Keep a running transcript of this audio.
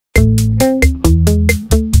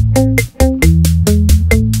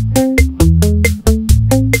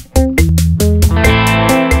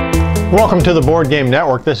Welcome to the Board Game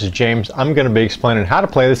Network. This is James. I'm going to be explaining how to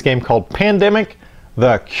play this game called Pandemic: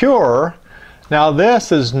 The Cure. Now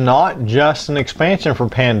this is not just an expansion for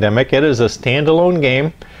Pandemic. It is a standalone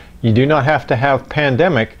game. You do not have to have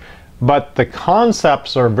Pandemic, but the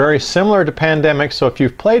concepts are very similar to Pandemic, so if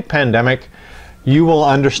you've played Pandemic, you will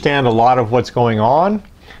understand a lot of what's going on,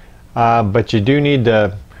 but you do need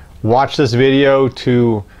to watch this video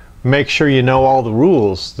to make sure you know all the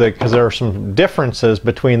rules, because there are some differences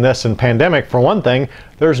between this and Pandemic. For one thing,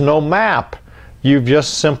 there's no map. You've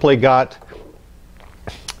just simply got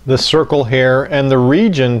the circle here and the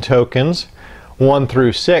region tokens 1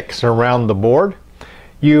 through 6 around the board.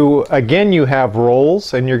 You have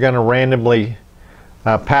rolls, and you're going to randomly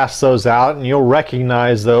pass those out, and you'll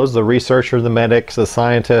recognize those: the researcher, the medics, the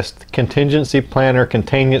scientist, contingency planner,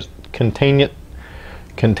 containment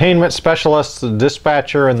specialist, the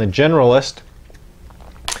dispatcher, and the generalist.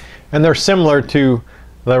 And they're similar to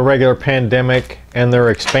the regular Pandemic and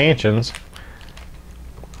their expansions.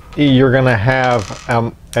 You're going to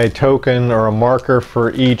have a token or a marker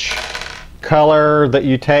for each color that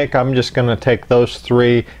you take. I'm just going to take those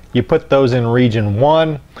 3. You put those in region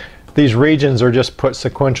 1. These regions are just put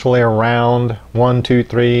sequentially around 1, 2,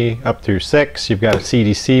 3 up through 6. You've got a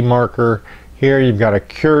CDC marker here. You've got a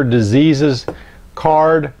cure diseases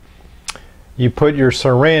card. You put your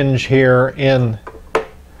syringe here in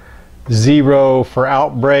 0 for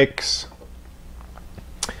outbreaks.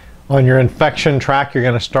 On your infection track, you're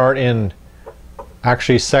going to start in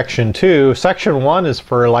actually section 2. Section 1 is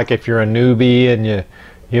for like if you're a newbie and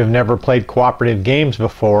you've never played cooperative games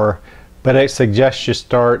before, but it suggests you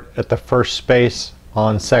start at the first space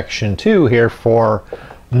on section 2 here for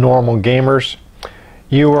normal gamers.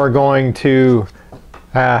 You are going to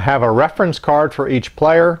have a reference card for each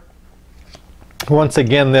player. Once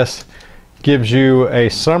again, this gives you a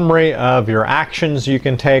summary of your actions you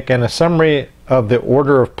can take and a summary of the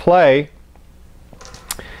order of play.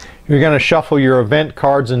 You're going to shuffle your event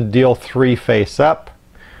cards and deal 3 face up.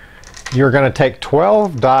 You're going to take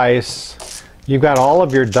 12 dice. You've got all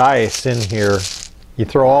of your dice in here. You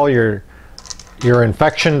throw all your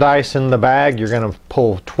infection dice in the bag. You're going to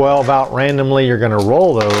pull 12 out randomly. You're going to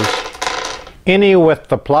roll those. Any with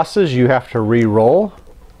the pluses you have to re-roll.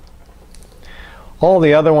 All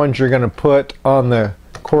the other ones you're going to put on the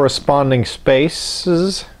corresponding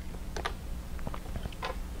spaces.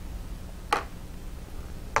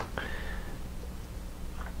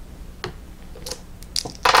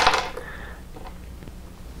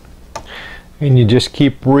 And you just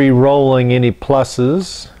keep re-rolling any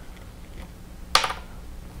pluses.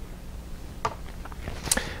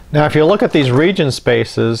 Now if you look at these region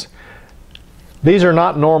spaces, these are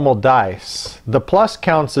not normal dice. The plus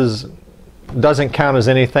doesn't count as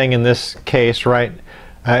anything in this case right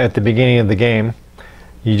at the beginning of the game.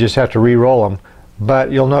 You just have to re-roll them.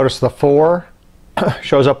 But you'll notice the 4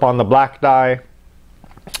 shows up on the black die,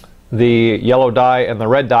 the yellow die, and the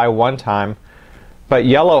red die one time. But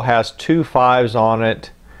yellow has 2 5s on it,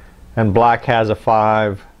 and black has a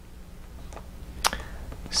 5.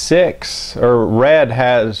 6, or red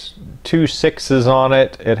has 2 6s on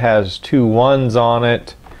it. It has 2 1s on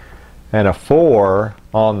it, and a 4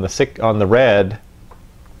 on the red.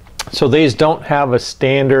 So these don't have a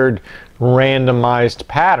standard randomized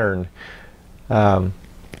pattern.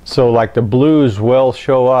 So like the blues will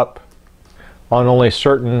show up on only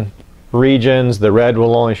certain regions. The red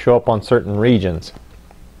will only show up on certain regions.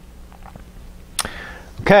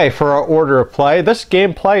 Okay, for our order of play, this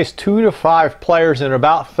game plays 2 to 5 players in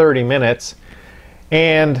about 30 minutes,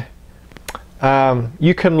 and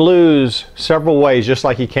you can lose several ways, just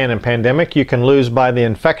like you can in Pandemic. You can lose by the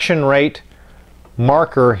infection rate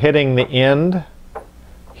marker hitting the end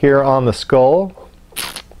here on the skull.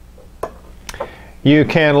 You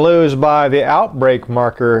can lose by the outbreak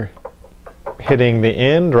marker hitting the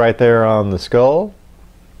end right there on the skull.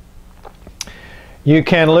 You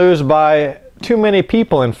can lose by too many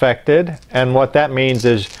people infected, and what that means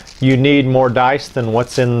is you need more dice than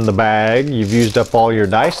what's in the bag. You've used up all your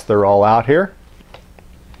dice. They're all out here.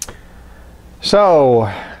 So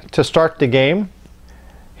to start the game,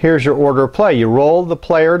 here's your order of play. You roll the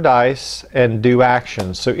player dice and do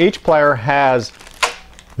actions. So each player has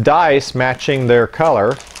dice matching their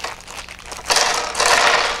color.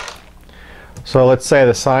 So let's say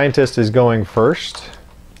the scientist is going first.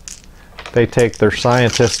 They take their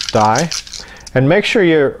scientist die. And make sure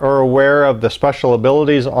you are aware of the special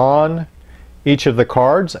abilities on each of the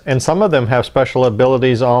cards. And some of them have special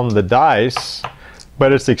abilities on the dice,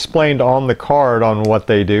 but it's explained on the card on what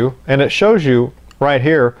they do. And it shows you right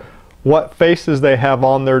here what faces they have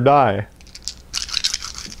on their die.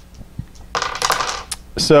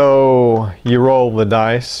 So you roll the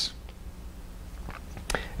dice,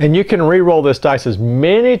 and you can re-roll this dice as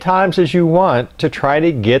many times as you want to try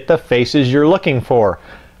to get the faces you're looking for.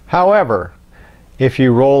 However, if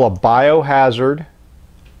you roll a biohazard,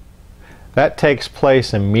 that takes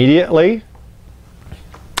place immediately,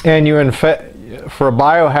 and for a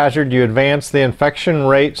biohazard you advance the infection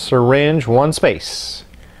rate syringe 1 space.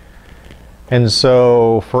 And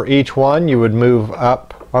so for each one you would move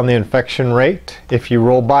up on the infection rate if you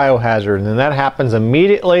roll biohazard, and that happens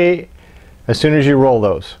immediately as soon as you roll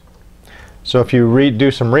those. So if you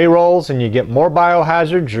do some re-rolls and you get more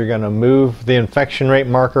biohazards, you're going to move the infection rate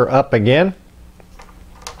marker up again.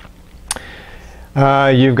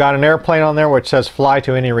 You've got an airplane on there which says fly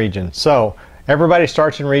to any region. So everybody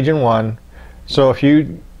starts in region 1. So if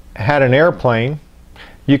you had an airplane,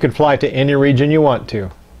 you could fly to any region you want to.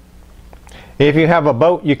 If you have a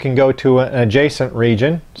boat, you can go to an adjacent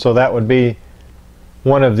region. So that would be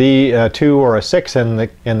one of the 2 or a 6 in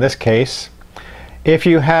this case. If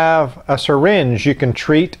you have a syringe, you can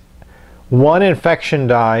treat 1 infection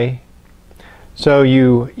die. So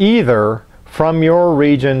you either from your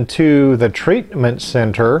region to the treatment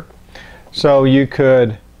center, so you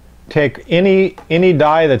could take any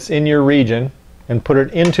dye that's in your region and put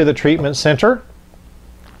it into the treatment center,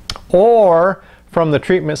 or from the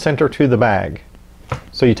treatment center to the bag.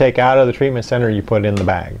 So you take out of the treatment center, you put in the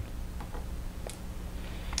bag.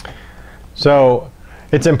 So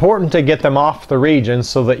it's important to get them off the region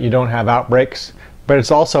so that you don't have outbreaks, but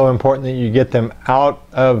it's also important that you get them out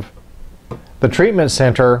of the treatment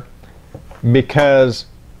center, because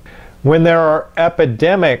when there are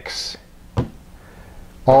epidemics,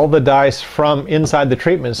 all the dice from inside the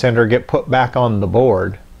treatment center get put back on the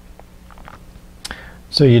board.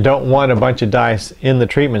 So you don't want a bunch of dice in the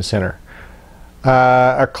treatment center.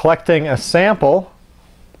 Collecting a sample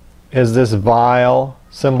is this vial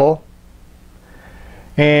symbol.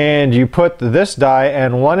 And you put this die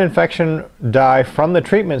and 1 infection die from the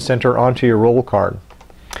treatment center onto your roll card.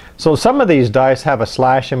 So some of these dice have a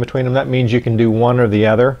slash in between them. That means you can do one or the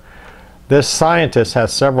other. This scientist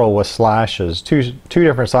has several with slashes, two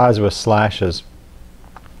different sizes with slashes.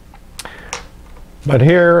 But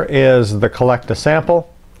here is the collect a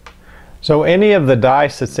sample. So any of the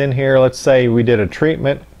dice that's in here, let's say we did a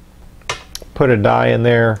treatment, put a die in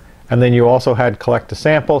there, and then you also had collect a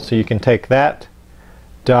sample, so you can take that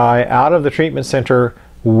die out of the treatment center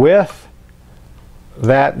with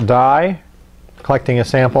that die, collecting a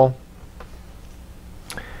sample,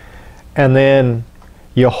 and then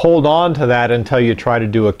you hold on to that until you try to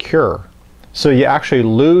do a cure. So you actually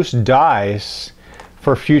lose dice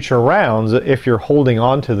for future rounds if you're holding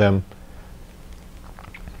on to them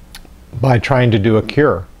by trying to do a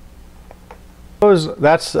cure.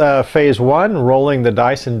 That's phase 1, rolling the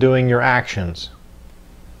dice and doing your actions.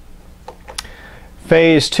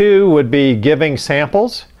 Phase 2 would be giving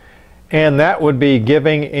samples, and that would be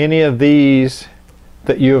giving any of these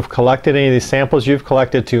that you have collected, any of these samples you've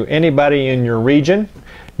collected, to anybody in your region.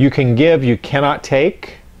 You can give, you cannot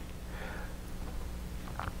take.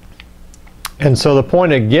 And so the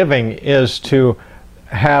point of giving is to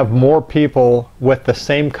have more people with the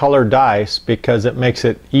same color dice, because it makes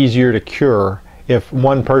it easier to cure if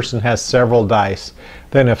one person has several dice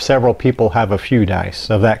than if several people have a few dice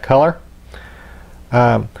of that color.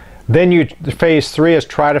 Then phase 3 is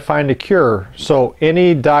try to find a cure. So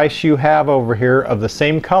any dice you have over here of the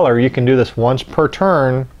same color, you can do this once per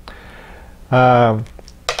turn.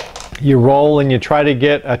 You roll and you try to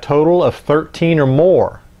get a total of 13 or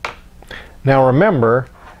more. Now remember,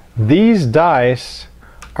 these dice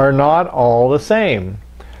are not all the same.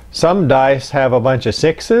 Some dice have a bunch of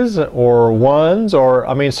 6s or 1s, or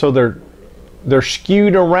I mean, so they're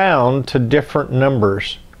skewed around to different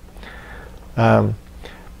numbers.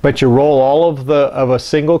 But you roll all of a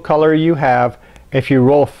single color you have. If you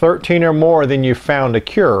roll 13 or more, then you found a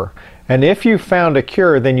cure. And if you found a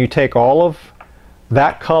cure, then you take all of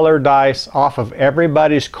that color dice off of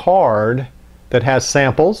everybody's card that has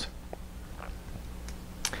samples,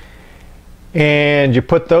 and you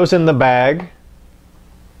put those in the bag.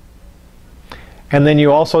 And then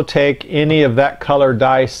you also take any of that color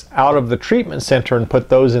dice out of the treatment center and put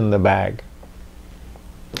those in the bag.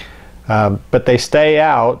 But they stay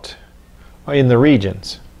out in the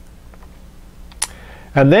regions.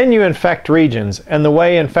 And then you infect regions. And the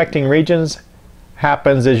way infecting regions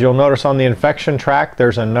happens is, you'll notice on the infection track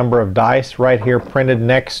there's a number of dice right here printed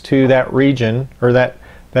next to that region, or that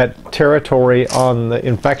territory on the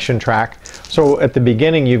infection track. So at the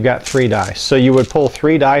beginning you've got 3 dice. So you would pull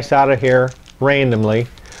 3 dice out of here randomly,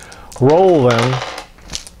 roll them,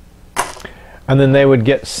 and then they would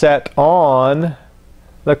get set on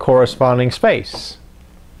the corresponding space.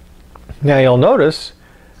 Now you'll notice,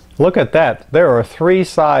 look at that, there are 3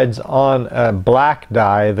 sides on a black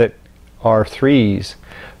die that are 3s.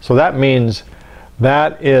 So that means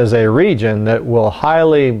that is a region that will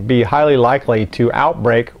be highly likely to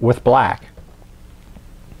outbreak with black.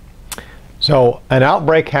 So an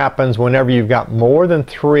outbreak happens whenever you've got more than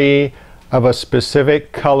 3 of a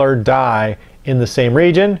specific color die in the same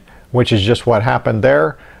region, which is just what happened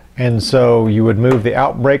there. And so you would move the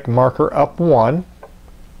outbreak marker up 1.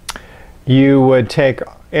 You would take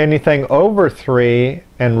anything over 3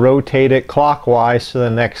 and rotate it clockwise to the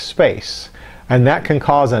next space. And that can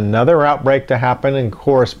cause another outbreak to happen and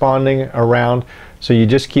corresponding around. So you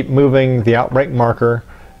just keep moving the outbreak marker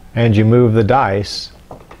and you move the dice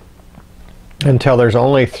until there's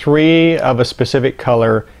only 3 of a specific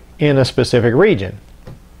color in a specific region.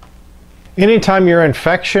 Anytime your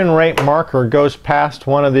infection rate marker goes past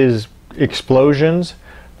one of these explosions,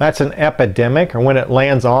 that's an epidemic, or when it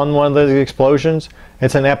lands on one of those explosions,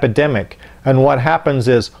 it's an epidemic. And what happens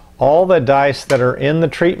is all the dice that are in the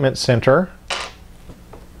treatment center,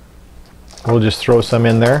 we'll just throw some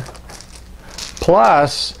in there,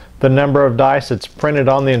 plus the number of dice that's printed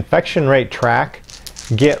on the infection rate track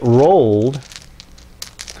get rolled.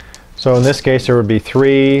 So in this case there would be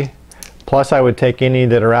 3, plus I would take any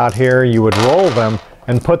that are out here, you would roll them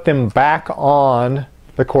and put them back on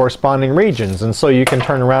the corresponding regions. And so you can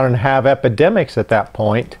turn around and have epidemics at that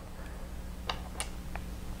point.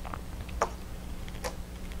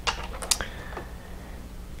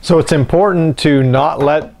 So it's important to not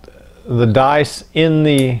let the dice in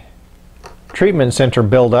the treatment center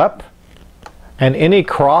build up, and any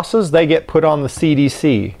crosses, they get put on the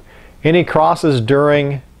CDC. Any crosses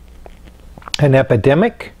during an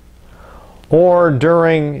epidemic or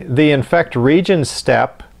during the infect region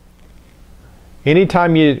step,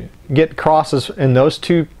 anytime you get crosses in those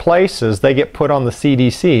 2 places, they get put on the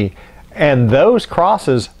CDC, and those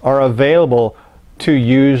crosses are available to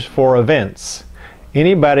use for events.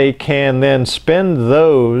 Anybody can then spend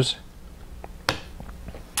those,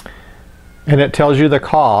 and it tells you the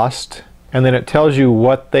cost, and then it tells you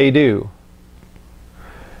what they do.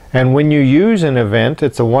 And when you use an event,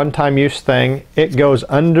 it's a one-time use thing, it goes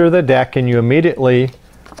under the deck and you immediately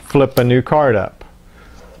flip a new card up.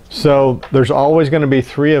 So there's always going to be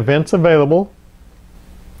 3 events available.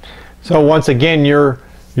 So once again, your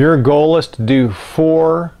goal is to do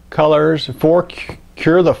 4 colors,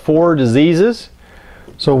 cure the 4 diseases.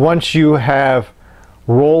 So once you have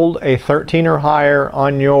rolled a 13 or higher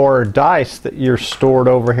on your dice that you're stored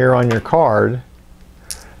over here on your card,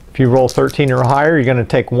 if you roll 13 or higher, you're going to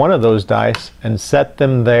take one of those dice and set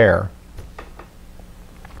them there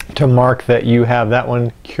to mark that you have that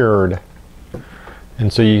one cured.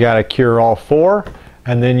 And so you got to cure all 4,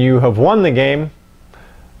 and then you have won the game.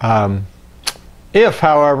 If,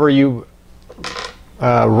 however, you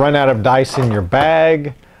run out of dice in your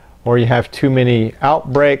bag, or you have too many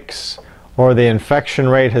outbreaks, or the infection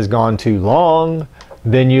rate has gone too long,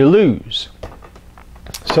 then you lose.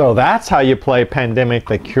 So that's how you play Pandemic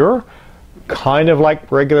the Cure. Kind of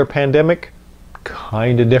like regular Pandemic,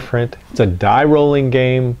 kind of different. It's a die rolling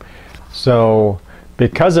game. So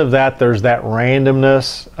because of that, there's that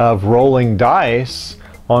randomness of rolling dice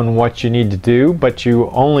on what you need to do, but you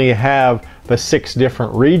only have the 6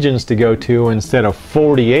 different regions to go to instead of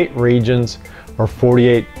 48 regions or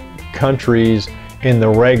 48 countries in the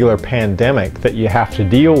regular Pandemic that you have to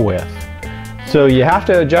deal with. So you have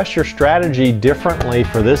to adjust your strategy differently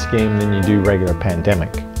for this game than you do regular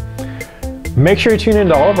Pandemic. Make sure you tune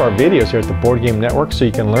into all of our videos here at the Board Game Network so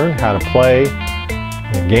you can learn how to play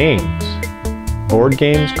games. Board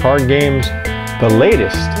games, card games, the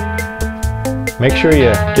latest. Make sure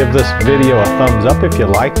you give this video a thumbs up if you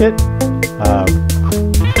liked it.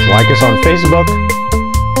 Like us on Facebook,